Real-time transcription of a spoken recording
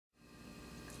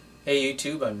Hey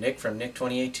YouTube, I'm Nick from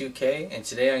Nick282K, and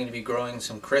today I'm going to be growing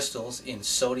some crystals in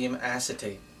sodium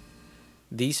acetate.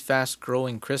 These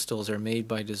fast-growing crystals are made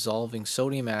by dissolving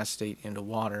sodium acetate into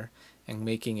water and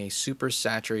making a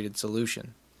supersaturated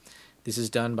solution. This is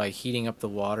done by heating up the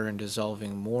water and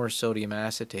dissolving more sodium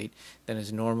acetate than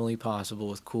is normally possible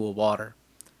with cool water.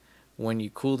 When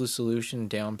you cool the solution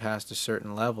down past a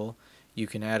certain level, you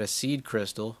can add a seed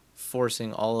crystal,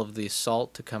 forcing all of the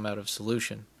salt to come out of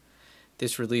solution.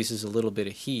 This releases a little bit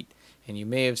of heat, and you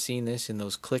may have seen this in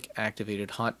those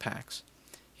click-activated hot packs.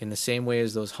 In the same way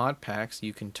as those hot packs,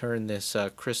 you can turn this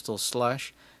crystal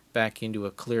slush back into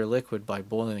a clear liquid by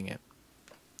boiling it.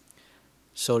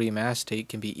 Sodium acetate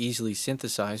can be easily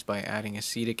synthesized by adding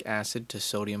acetic acid to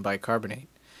sodium bicarbonate.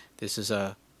 This is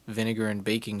a vinegar and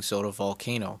baking soda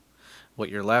volcano. What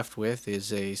you're left with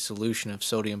is a solution of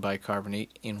sodium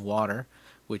bicarbonate in water,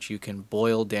 which you can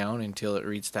boil down until it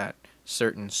reaches that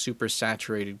certain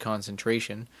supersaturated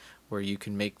concentration where you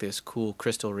can make this cool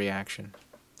crystal reaction.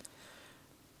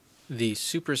 The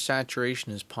supersaturation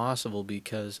is possible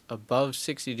because above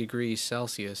 60 degrees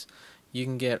Celsius you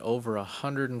can get over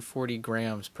 140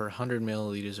 grams per 100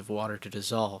 milliliters of water to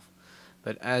dissolve,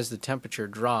 but as the temperature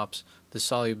drops, the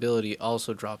solubility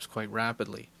also drops quite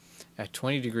rapidly. At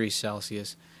 20 degrees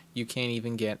Celsius you can't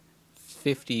even get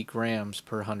 50 grams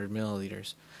per 100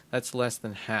 milliliters. That's less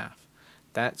than half.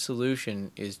 That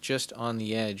solution is just on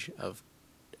the edge of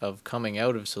coming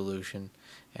out of solution,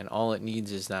 and all it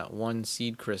needs is that one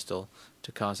seed crystal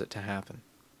to cause it to happen.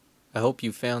 I hope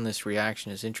you found this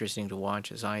reaction as interesting to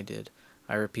watch as I did.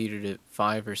 I repeated it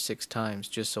 5 or 6 times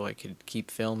just so I could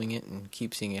keep filming it and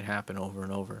keep seeing it happen over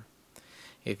and over.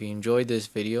 If you enjoyed this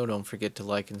video, don't forget to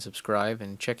like and subscribe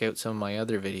and check out some of my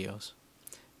other videos.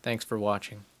 Thanks for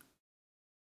watching.